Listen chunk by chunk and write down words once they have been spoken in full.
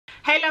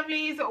Hey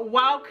lovelies,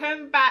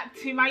 welcome back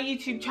to my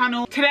YouTube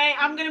channel. Today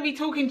I'm going to be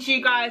talking to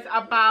you guys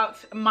about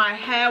my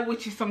hair,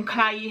 which is some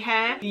Klaiyi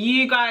hair.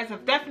 You guys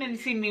have definitely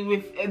seen me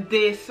with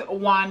this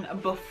one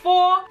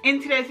before.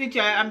 In today's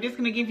video I'm just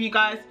going to give you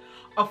guys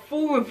a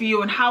full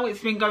review on how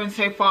it's been going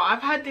so far.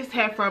 I've had this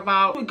hair for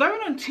about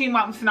going on 2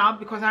 months now,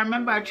 because I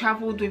remember I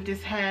traveled with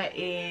this hair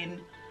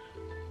in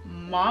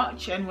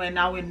March and we're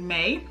now in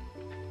May.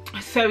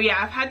 So yeah,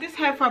 I've had this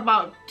hair for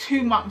about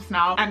 2 months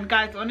now, and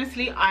guys,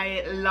 honestly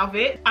I love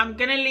it. I'm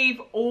gonna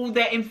leave all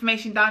the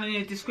information down in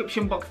the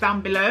description box down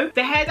below.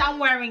 The hair that I'm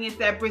wearing is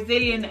their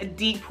Brazilian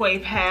deep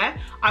wave hair.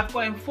 I've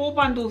got in 4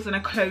 bundles and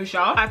a closure.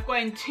 I've got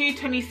in 2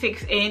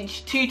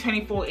 26-inch, 2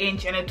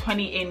 24-inch and a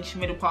 20-inch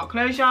middle part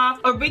closure.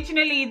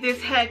 Originally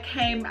this hair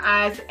came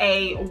as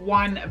a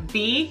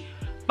 1B,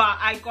 but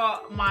I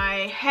got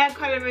my hair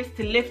colorist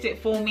to lift it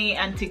for me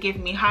and to give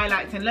me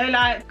highlights and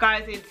lowlights.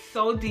 Guys, it's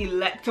so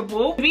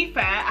delectable. To be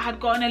fair, I had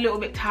gotten a little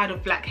bit tired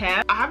of black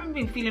hair. I haven't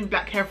been feeling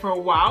black hair for a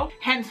while,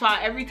 hence why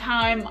every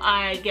time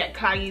I get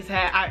Klaiyi's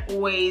hair I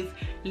always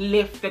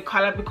lift the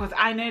color, because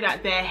I know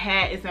that their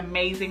hair is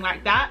amazing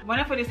like that.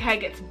 Whenever this hair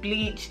gets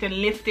bleached and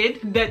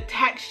lifted, the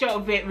texture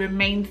of it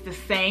remains the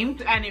same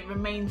and it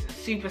remains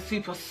super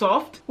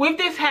soft. With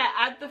this hair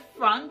at the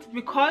front,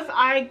 because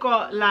I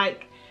got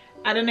like,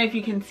 I don't know if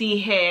you can see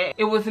here,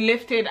 it was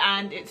lifted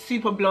and it's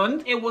super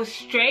blonde. It was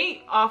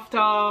straight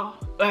after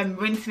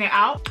rinsing it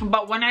out,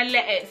 but when I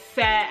let it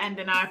set and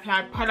then I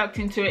applied product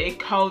into it, it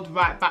curled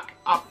right back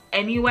up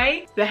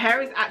anyway. The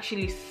hair is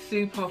actually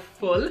super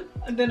full.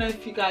 I don't know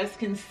if you guys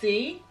can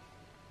see.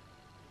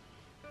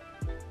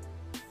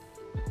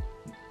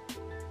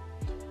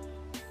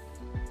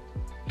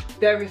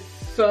 There is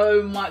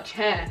so much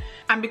hair,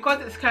 and because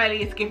it's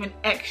curly, it's given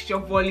extra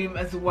volume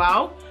as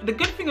well. The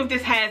good thing with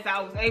this hair is that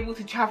I was able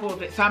to travel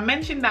with it. So I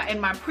mentioned that in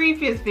my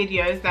previous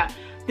videos that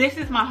this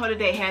is my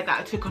holiday hair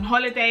that I took on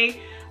holiday,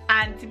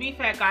 and to be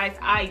fair guys,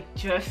 I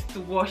just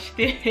washed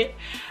it.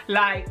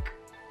 Like,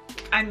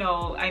 I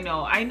know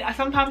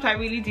sometimes I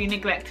really do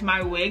neglect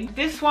my wig.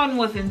 This one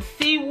was in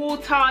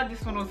seawater,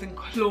 this one was in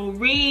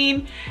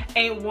chlorine,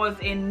 it was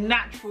in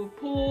natural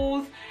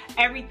pools,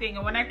 everything.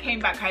 And when I came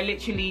back, I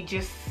literally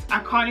just, I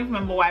can't even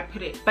remember where I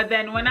put it, but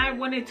then when I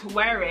wanted to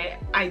wear it,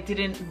 I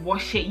didn't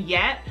wash it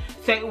yet,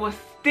 so it was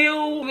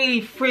still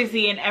really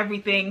frizzy and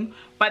everything,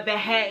 but the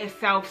hair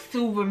itself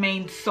still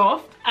remained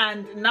soft.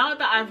 And now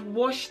that I've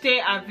washed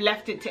it, I've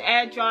left it to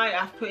air dry,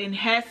 I've put in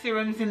hair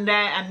serums in there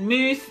and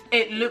mousse,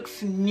 it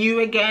looks new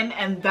again,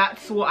 and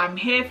that's what I'm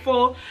here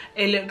for.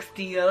 It looks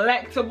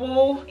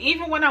delectable.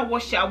 Even when I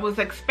washed it, I was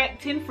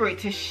expecting for it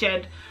to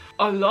shed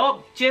a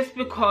lot, just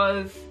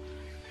because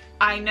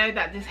I know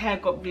that this hair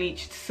got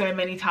bleached so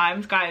many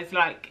times, guys.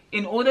 Like,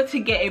 in order to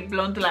get it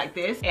blonde like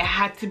this, it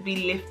had to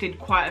be lifted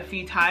quite a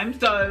few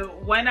times. So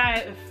when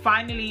I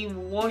finally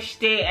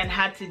washed it and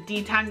had to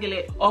detangle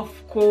it, of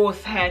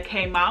course hair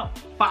came out,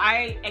 but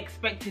I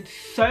expected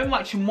so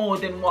much more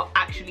than what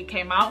actually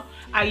came out.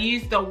 I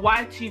used the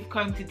wide tooth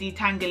comb to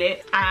detangle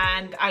it,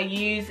 and I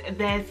used,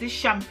 there's this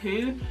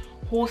shampoo,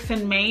 Horse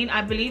and Mane,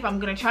 I believe. I'm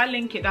gonna try to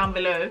link it down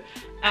below.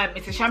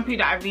 It's a shampoo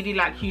that I really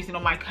like using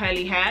on my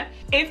curly hair.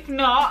 If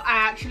not, I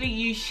actually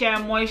use Shea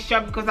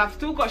Moisture, because I've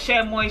still got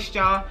Shea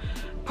Moisture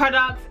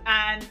products,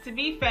 and to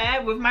be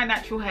fair, with my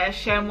natural hair,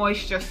 Shea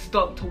Moisture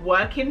stopped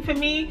working for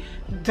me.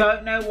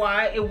 Don't know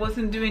why. It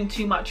wasn't doing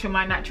too much for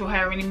my natural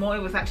hair anymore,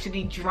 it was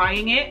actually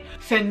drying it.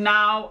 So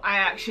now I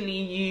actually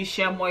use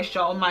Shea Moisture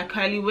on my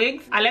curly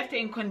wigs. I left it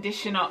in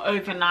conditioner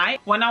overnight.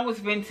 When I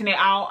was rinsing it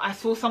out, I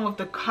saw some of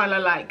the color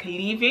like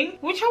leaving,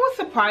 which I was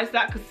surprised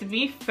at, because to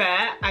be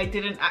fair, I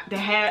didn't, the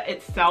hair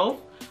itself,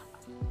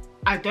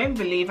 I don't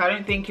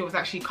think it was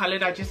actually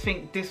colored. I just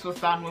think this was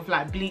done with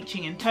like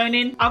bleaching and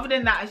toning. Other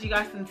than that, as you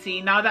guys can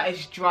see, now that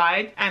it's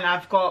dried and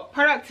I've got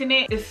product in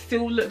it, it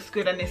still looks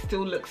good and it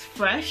still looks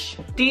fresh.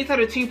 These are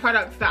the 2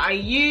 products that I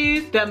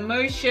use. The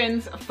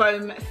Motions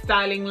Foam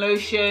Styling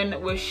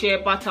Lotion with shea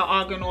butter,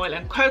 argan oil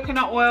and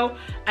coconut oil,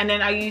 and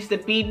then I use the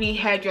BB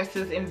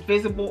Hairdressers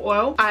Invisible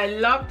Oil. I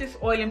love this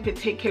oil in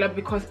particular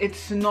because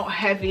it's not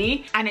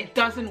heavy and it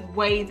doesn't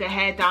weigh the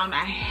hair down.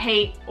 I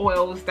hate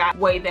oils that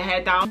weigh the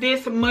hair down.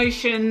 This Motions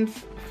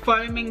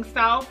foaming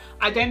style,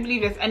 I don't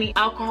believe there's any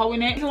alcohol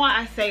in it. The reason why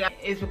I say that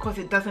is because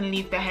it doesn't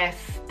leave the hair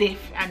stiff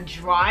and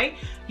dry.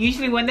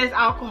 Usually when there's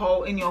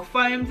alcohol in your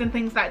foams and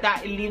things like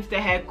that, it leaves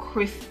the hair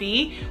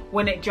crispy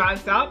when it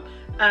dries up.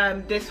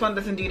 This one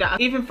doesn't do that.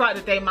 Even throughout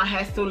the day, my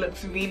hair still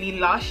looks really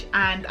lush,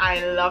 and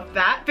I love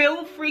that.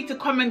 Feel free to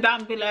comment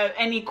down below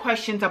any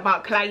questions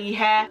about Klaiyi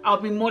hair.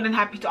 I'll be more than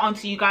happy to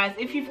answer you guys.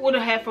 If you've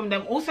ordered hair from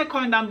them, also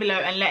comment down below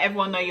and let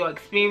everyone know your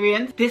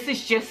experience. This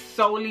is just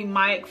solely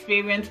my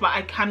experience, but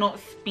I cannot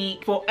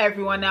speak for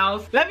everyone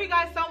else. Love you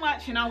guys so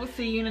much, and I will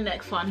see you in the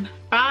next one.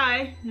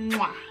 Bye.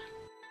 Mwah.